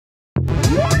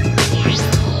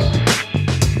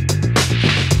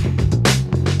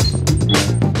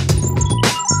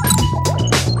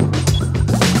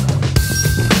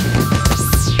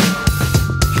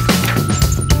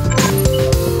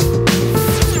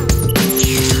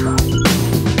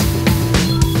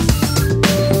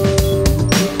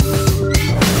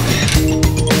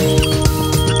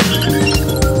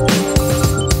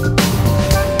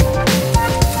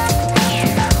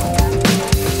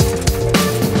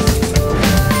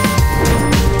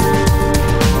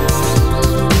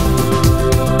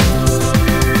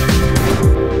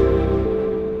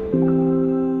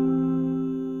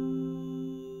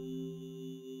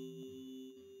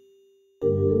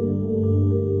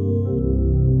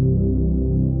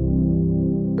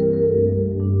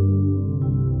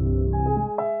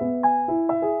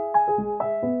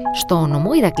Στο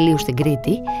νομό Ηρακλείου στην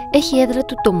Κρήτη έχει έδρα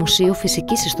του το Μουσείο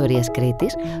Φυσικής Ιστορίας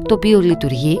Κρήτης, το οποίο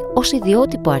λειτουργεί ως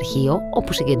ιδιότυπο αρχείο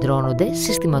όπου συγκεντρώνονται,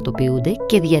 συστηματοποιούνται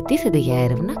και διατίθενται για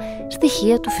έρευνα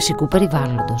στοιχεία του φυσικού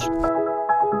περιβάλλοντος.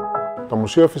 Το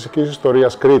Μουσείο Φυσικής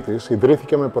Ιστορίας Κρήτης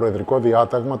ιδρύθηκε με προεδρικό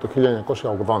διάταγμα το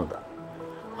 1980.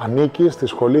 Ανήκει στη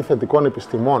Σχολή Θετικών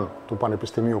Επιστημών του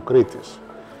Πανεπιστημίου Κρήτης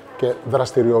και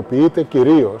δραστηριοποιείται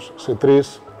κυρίως σε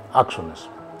τρεις άξονες.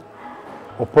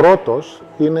 Ο πρώτος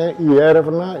είναι η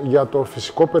έρευνα για το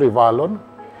φυσικό περιβάλλον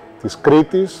της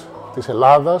Κρήτης, της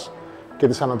Ελλάδας και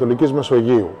της Ανατολικής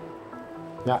Μεσογείου.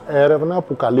 Μια έρευνα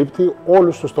που καλύπτει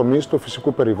όλους τους τομείς του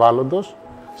φυσικού περιβάλλοντος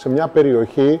σε μια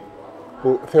περιοχή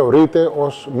που θεωρείται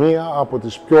ως μία από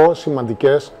τις πιο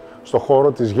σημαντικές στον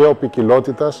χώρο της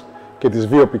γεωποικιλότητας και της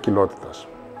βιοποικιλότητας.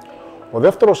 Ο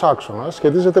δεύτερος άξονας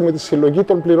σχετίζεται με τη συλλογή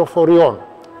των πληροφοριών,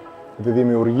 με τη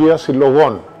δημιουργία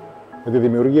συλλογών, με τη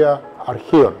δημιουργία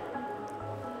αρχείων.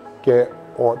 Και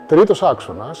ο τρίτος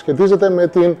άξονας σχετίζεται με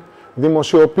την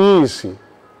δημοσιοποίηση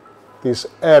της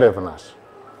έρευνας.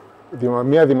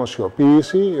 Μια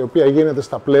δημοσιοποίηση η οποία γίνεται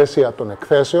στα πλαίσια των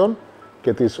εκθέσεων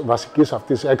και της βασικής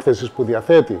αυτής έκθεσης που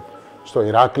διαθέτει στο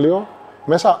Ηράκλειο,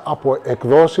 μέσα από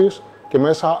εκδόσεις και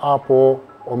μέσα από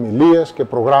ομιλίες και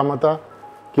προγράμματα,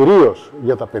 κυρίως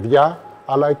για τα παιδιά,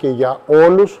 αλλά και για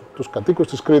όλους τους κατοίκους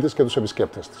της Κρήτης και τους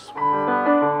επισκέπτες της.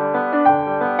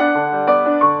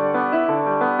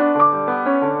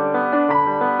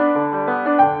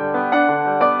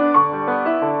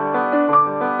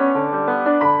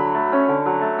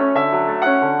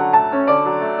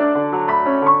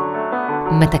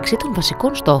 Μεταξύ των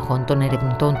βασικών στόχων των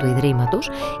ερευνητών του Ιδρύματος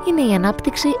είναι η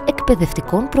ανάπτυξη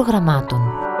εκπαιδευτικών προγραμμάτων.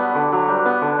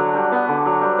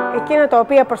 Εκείνα τα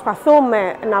οποία προσπαθούμε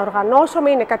να οργανώσουμε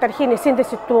είναι καταρχήν η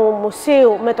σύνδεση του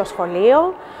μουσείου με το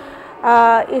σχολείο,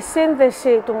 η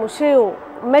σύνδεση του μουσείου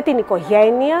με την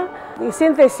οικογένεια, η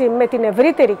σύνδεση με την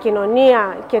ευρύτερη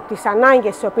κοινωνία και τις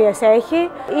ανάγκες τις οποίες έχει,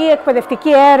 η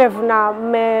εκπαιδευτική έρευνα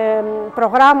με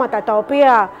προγράμματα τα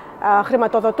οποία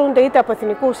χρηματοδοτούνται είτε από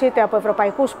εθνικούς είτε από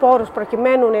ευρωπαϊκούς πόρους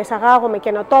προκειμένου να εισαγάγουμε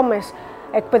καινοτόμες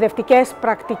εκπαιδευτικές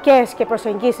πρακτικές και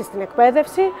προσεγγίσεις στην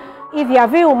εκπαίδευση, η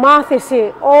διαβίου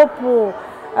μάθηση όπου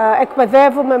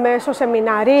εκπαιδεύουμε μέσω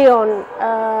σεμιναρίων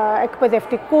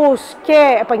εκπαιδευτικούς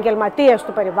και επαγγελματίες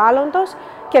του περιβάλλοντος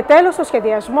και τέλος ο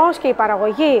σχεδιασμός και η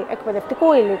παραγωγή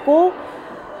εκπαιδευτικού υλικού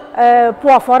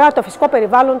που αφορά το φυσικό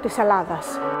περιβάλλον της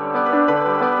Ελλάδας.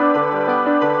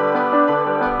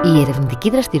 Η ερευνητική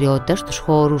δραστηριότητα στους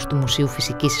χώρους του Μουσείου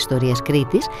Φυσικής Ιστορίας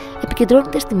Κρήτης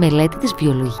επικεντρώνεται στη μελέτη της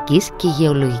βιολογικής και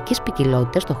γεωλογικής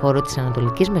ποικιλότητας στον χώρο της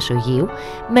Ανατολικής Μεσογείου,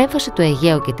 με έμφαση το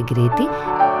Αιγαίο και την Κρήτη.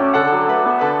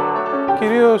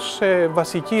 Κυρίως σε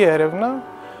βασική έρευνα,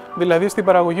 δηλαδή στην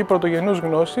παραγωγή πρωτογενούς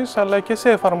γνώσης, αλλά και σε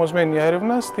εφαρμοσμένη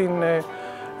έρευνα, στην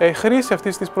χρήση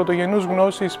αυτής της πρωτογενούς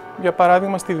γνώσης, για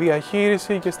παράδειγμα στη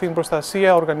διαχείριση και στην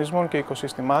προστασία οργανισμών και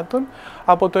οικοσυστημάτων,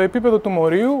 από το επίπεδο του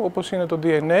μορίου, όπως είναι το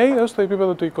DNA, έως το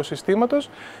επίπεδο του οικοσυστήματος,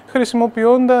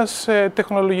 χρησιμοποιώντας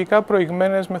τεχνολογικά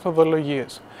προηγμένες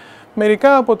μεθοδολογίες.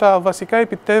 Μερικά από τα βασικά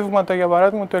επιτεύγματα, για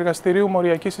παράδειγμα, του εργαστηρίου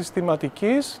μοριακής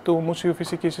συστηματικής του Μουσείου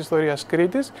Φυσικής Ιστορίας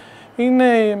Κρήτης,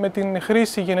 είναι με την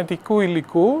χρήση γενετικού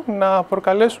υλικού να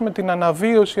προκαλέσουμε την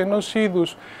αναβίωση ενός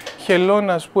είδους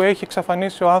χελώνας που έχει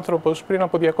εξαφανίσει ο άνθρωπος πριν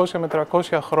από 200 με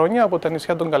 300 χρόνια από τα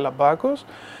νησιά των Γκαλαπάκος,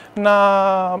 να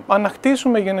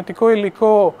ανακτήσουμε γενετικό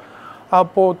υλικό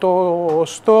από το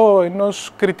οστό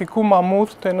ενός κρητικού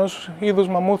μαμούθ, ενός είδους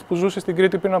μαμούθ που ζούσε στην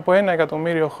Κρήτη πριν από 1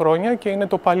 εκατομμύριο χρόνια και είναι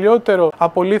το παλιότερο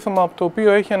απολίθωμα από το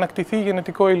οποίο έχει ανακτηθεί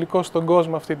γενετικό υλικό στον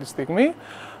κόσμο αυτή τη στιγμή,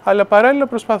 αλλά παράλληλα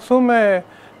προσπαθούμε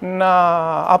να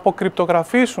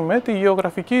αποκρυπτογραφήσουμε τη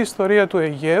γεωγραφική ιστορία του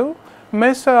Αιγαίου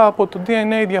μέσα από το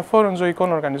DNA διαφόρων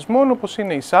ζωικών οργανισμών, όπως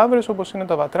είναι οι σαύρες, όπως είναι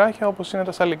τα βατράχια, όπως είναι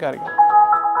τα σαλιγκάρια.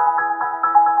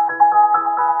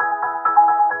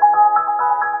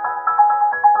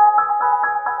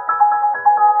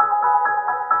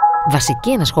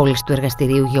 Βασική ενασχόληση του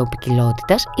εργαστηρίου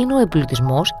γεωποικιλότητας είναι ο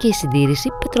εμπλουτισμός και η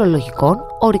συντήρηση πετρολογικών,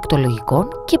 ορυκτολογικών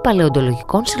και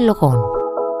παλαιοντολογικών συλλογών.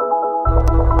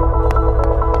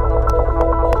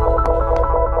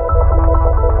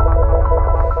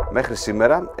 Μέχρι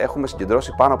σήμερα έχουμε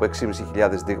συγκεντρώσει πάνω από 6.500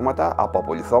 δείγματα από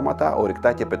απολιθώματα,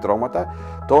 ορυκτά και πετρώματα,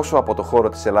 τόσο από το χώρο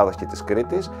της Ελλάδας και της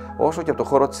Κρήτης, όσο και από το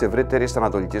χώρο της ευρύτερης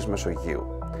Ανατολικής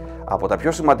Μεσογείου. Από τα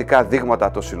πιο σημαντικά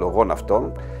δείγματα των συλλογών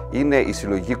αυτών είναι η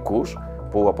συλλογή Κους,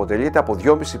 που αποτελείται από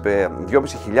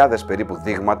 2.500 περίπου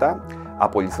δείγματα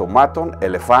απολιθωμάτων,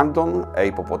 ελεφάντων,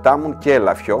 υποποτάμων και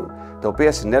ελαφιών, τα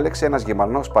οποία συνέλεξε ένας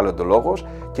Γερμανός παλαιοντολόγος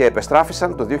και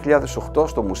επεστράφησαν το 2008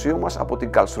 στο μουσείο μας από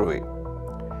την Καλσρούη.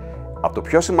 Από το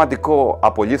πιο σημαντικό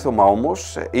απολίθωμα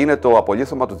όμως είναι το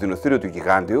απολίθωμα του δεινοσθήριου του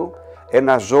Γιγάντιου,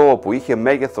 ένα ζώο που είχε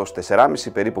μέγεθος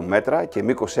 4,5 περίπου μέτρα και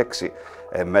μήκος 6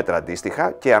 μέτρα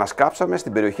αντίστοιχα και ανασκάψαμε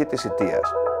στην περιοχή της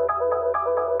Ιτίας.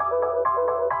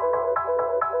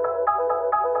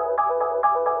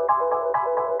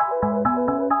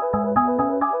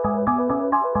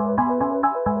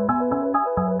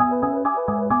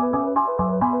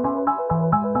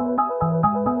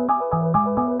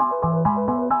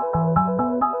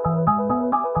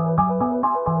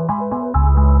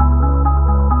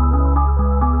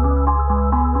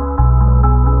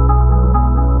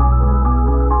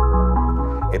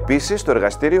 Επίσης, το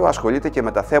εργαστήριο ασχολείται και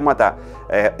με τα θέματα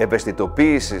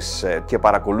ευαισθητοποίησης και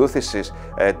παρακολούθησης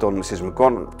των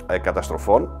σεισμικών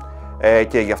καταστροφών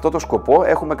και γι' αυτό το σκοπό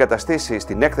έχουμε καταστήσει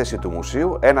στην έκθεση του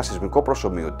μουσείου ένα σεισμικό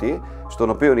προσομοιωτή, στον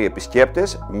οποίο οι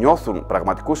επισκέπτες νιώθουν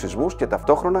πραγματικούς σεισμούς και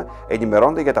ταυτόχρονα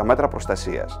ενημερώνονται για τα μέτρα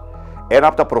προστασίας. Ένα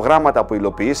από τα προγράμματα που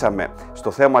υλοποιήσαμε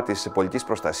στο θέμα της πολιτικής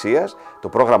προστασίας, το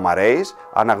πρόγραμμα RAISE,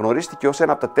 αναγνωρίστηκε ως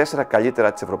ένα από τα 4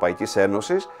 καλύτερα της Ευρωπαϊκής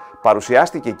Ένωσης,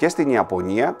 παρουσιάστηκε και στην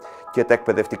Ιαπωνία και τα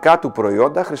εκπαιδευτικά του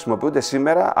προϊόντα χρησιμοποιούνται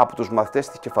σήμερα από τους μαθητές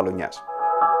της Κεφαλονιάς.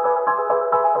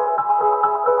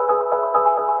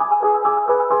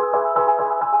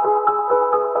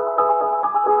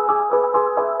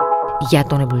 Για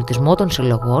τον εμπλουτισμό των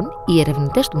συλλογών, οι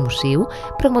ερευνητές του Μουσείου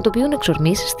πραγματοποιούν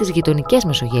εξορμήσεις στις γειτονικές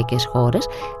μεσογειακές χώρες,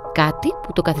 κάτι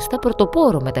που το καθιστά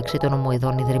πρωτοπόρο μεταξύ των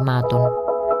ομοειδών ιδρυμάτων.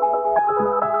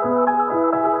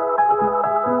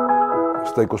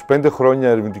 Στα 25 χρόνια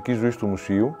ερευνητικής ζωής του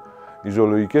Μουσείου, οι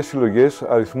ζωολογικές συλλογές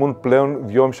αριθμούν πλέον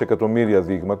 2,5 εκατομμύρια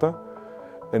δείγματα,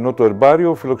 ενώ το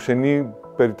ερμπάριο φιλοξενεί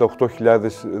περί τα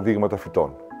 8.000 δείγματα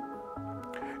φυτών.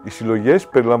 Οι συλλογές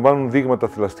περιλαμβάνουν δείγματα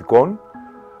θηλαστικών,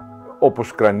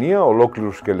 όπως κρανία,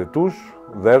 ολόκληρους σκελετούς,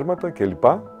 δέρματα κλπ,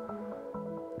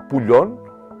 πουλιών,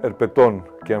 ερπετών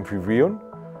και αμφιβίων,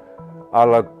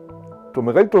 αλλά το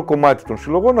μεγαλύτερο κομμάτι των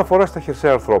συλλογών αφορά στα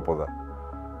χερσαία αρθρόποδα.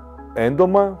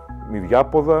 Έντομα,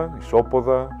 μυριάποδα,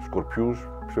 ισόποδα, σκορπιούς,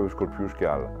 ψευδοσκορπιούς και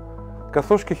άλλα,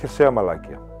 καθώς και χερσαία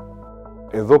μαλάκια.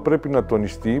 Εδώ πρέπει να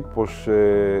τονιστεί πως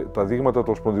τα δείγματα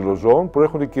των σπονδυλοζώων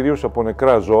προέρχονται κυρίως από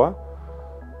νεκρά ζώα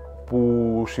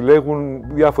που συλλέγουν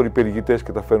διάφοροι περιηγητές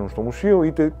και τα φέρνουν στο μουσείο,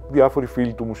 είτε διάφοροι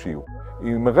φίλοι του μουσείου. Η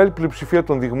μεγάλη πλειοψηφία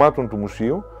των δειγμάτων του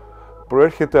μουσείου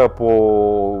προέρχεται από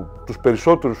τους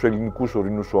περισσότερους ελληνικούς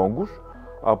ορεινούς όγκους,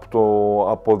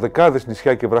 από δεκάδες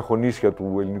νησιά και βραχονήσια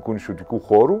του ελληνικού νησιωτικού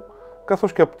χώρου,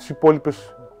 καθώς και από τις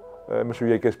υπόλοιπες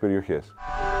μεσογειακές περιοχές.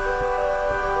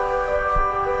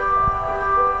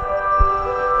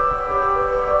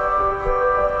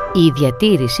 Η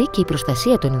διατήρηση και η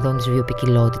προστασία των ειδών της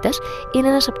βιοποικιλότητας είναι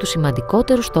ένας από τους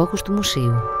σημαντικότερους στόχους του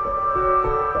Μουσείου.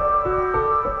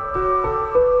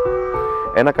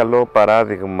 Ένα καλό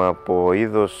παράδειγμα από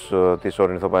είδος της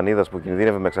ορνηθοπανίδας που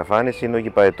κινδύνευε με εξαφάνιση είναι ο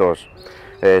γηπαετός.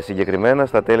 Συγκεκριμένα,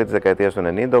 στα τέλη της δεκαετίας του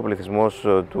 90, ο πληθυσμός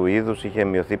του είδους είχε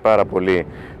μειωθεί πάρα πολύ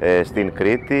στην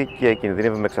Κρήτη και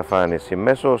κινδύνευε με εξαφάνιση.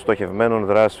 Μέσω στοχευμένων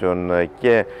δράσεων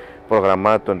και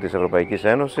προγραμμάτων της Ευρωπαϊκής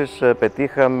Ένωσης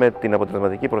πετύχαμε την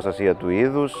αποτελεσματική προστασία του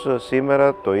είδους.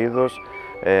 Σήμερα το είδος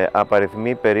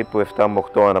απαριθμεί περίπου 7 με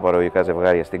 8 αναπαραγωγικά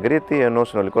ζευγάρια στην Κρήτη, ενώ ο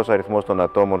συνολικός αριθμός των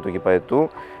ατόμων του γηπαετού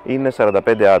είναι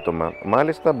 45 άτομα.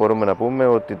 Μάλιστα, μπορούμε να πούμε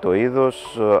ότι το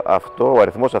είδος αυτό, ο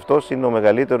αριθμός αυτός είναι ο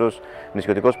μεγαλύτερος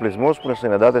νησιωτικός πληθυσμός που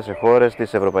συναντάται σε χώρες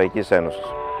της Ευρωπαϊκής Ένωσης.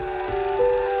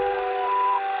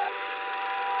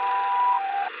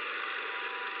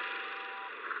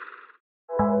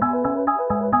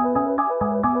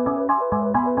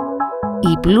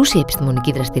 Η πλούσια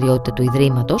επιστημονική δραστηριότητα του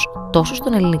Ιδρύματος, τόσο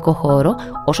στον ελληνικό χώρο,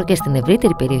 όσο και στην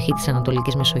ευρύτερη περιοχή της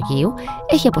Ανατολικής Μεσογείου,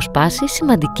 έχει αποσπάσει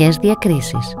σημαντικές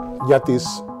διακρίσεις. Για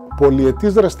τις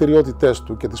πολυετείς δραστηριότητές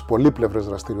του και τις πολύπλευρες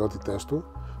δραστηριότητές του,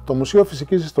 το Μουσείο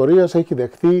Φυσικής Ιστορίας έχει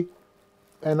δεχθεί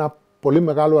ένα πολύ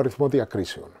μεγάλο αριθμό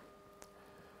διακρίσεων.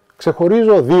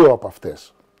 Ξεχωρίζω 2 από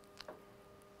αυτές.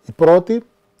 Η πρώτη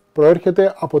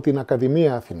προέρχεται από την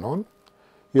Ακαδημία Αθηνών,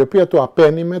 η οποία του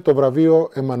απένιμε το βραβείο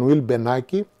Εμμανουήλ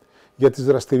Μπενάκη για τις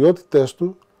δραστηριότητες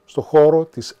του στο χώρο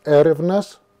της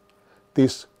έρευνας,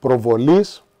 της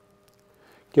προβολής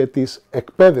και της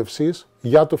εκπαίδευσης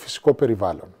για το φυσικό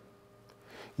περιβάλλον.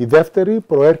 Η δεύτερη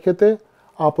προέρχεται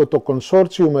από το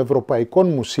Κονσόρτσιουμ Ευρωπαϊκών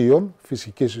Μουσείων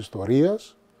Φυσικής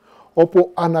Ιστορίας,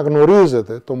 όπου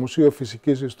αναγνωρίζεται το Μουσείο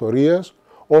Φυσικής Ιστορίας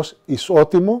ως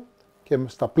ισότιμο και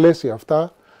στα πλαίσια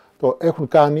αυτά το έχουν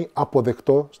κάνει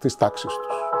αποδεκτό στις τάξεις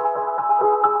τους.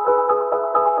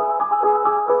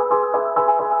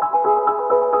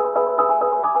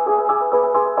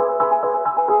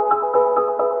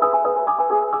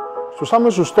 Στους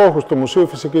άμεσους στόχους του Μουσείου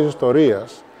Φυσικής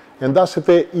Ιστορίας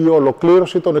εντάσσεται η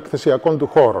ολοκλήρωση των εκθεσιακών του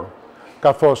χώρων,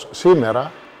 καθώς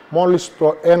σήμερα μόλις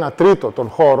το 1/3 των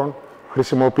χώρων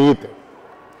χρησιμοποιείται.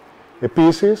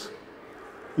 Επίσης,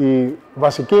 η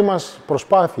βασική μας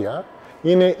προσπάθεια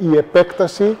είναι η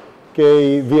επέκταση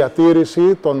και η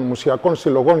διατήρηση των μουσιακών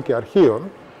συλλογών και αρχείων,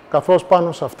 καθώς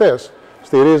πάνω σε αυτές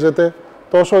στηρίζεται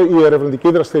τόσο η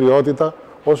ερευνητική δραστηριότητα,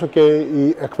 όσο και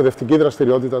η εκπαιδευτική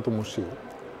δραστηριότητα του Μουσείου.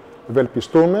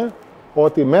 Ευελπιστούμε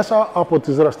ότι μέσα από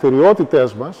τις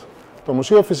δραστηριότητές μας, το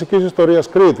Μουσείο Φυσικής Ιστορίας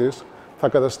Κρήτης θα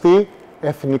καταστεί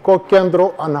εθνικό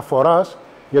κέντρο αναφοράς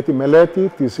για τη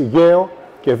μελέτη της γέο-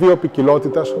 και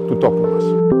βιοποικιλότητας του τόπου μας.